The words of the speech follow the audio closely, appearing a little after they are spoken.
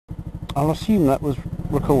I'll assume that was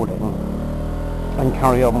recording and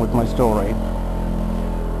carry on with my story.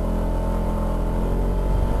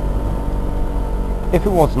 If it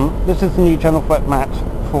wasn't, this is the new channel flat Matt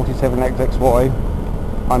 47XXY.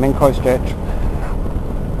 I'm in Christchurch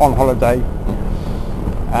on holiday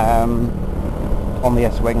on the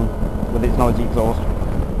S-Wing with its noisy exhaust.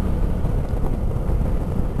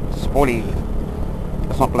 Spoily.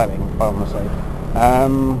 It's not blowing, I want to say.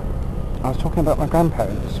 I was talking about my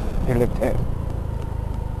grandparents who lived here.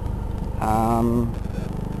 And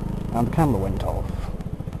the camera went off.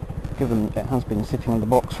 Given it has been sitting in the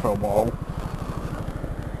box for a while,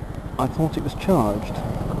 I thought it was charged.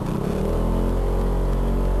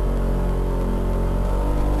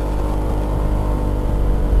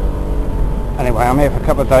 Anyway, I'm here for a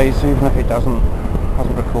couple of days, so even if it hasn't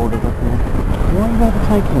recorded with me. Why are you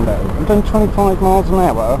overtaking me? I'm doing 25 miles an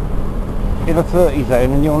hour in a 30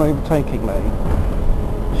 zone and you're overtaking me.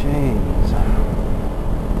 Jeez.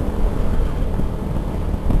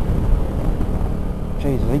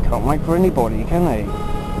 Jesus, he can't wait for anybody, can he?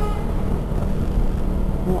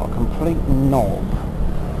 What a complete knob.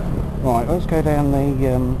 Right, let's go down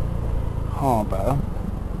the Harbour.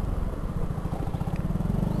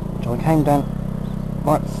 So I came down...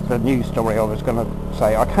 That's the news story I was going to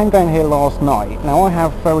say. I came down here last night. Now, I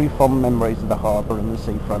have very fond memories of the Harbour and the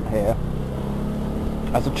seafront here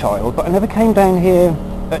as a child, but I never came down here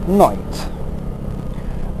at night.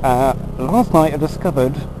 Last night I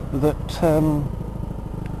discovered that, and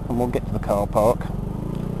we'll get to the car park,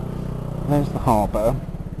 there's the Harbour.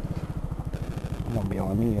 One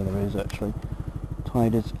behind me, yeah there is actually.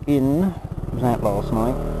 Tide is in, it was out last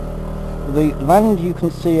night. The land you can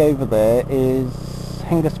see over there is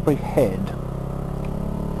Hengistbury Head.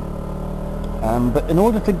 But in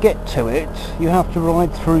order to get to it, you have to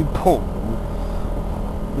ride through Poole.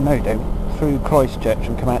 No, don't. Through Christchurch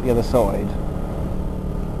and come out the other side.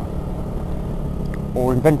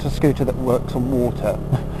 Or invent a scooter that works on water.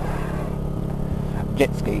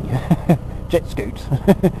 Jet ski. Jet scoot.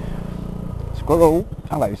 Squirrel.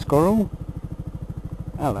 Hello, squirrel.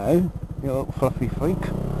 Hello, you little fluffy freak.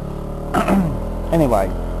 Anyway,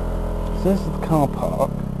 so this is the car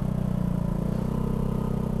park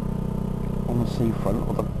on the seafront,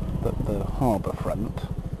 or the harbour front.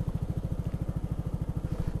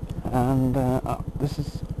 And this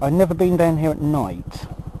is... I've never been down here at night.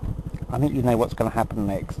 I think you know what's going to happen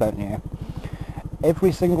next, don't you?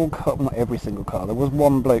 Every single car... Not every single car. There was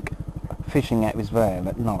one bloke fishing out his van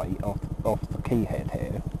at night off the quayhead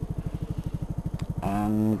here.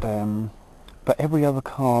 And... but every other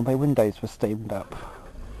car, their windows were steamed up.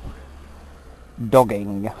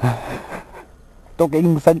 Dogging.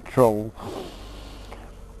 Dogging Central.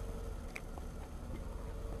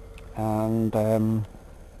 And...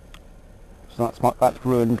 so that's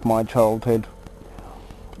ruined my childhood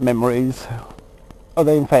memories.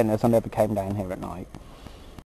 Although in fairness, I never came down here at night.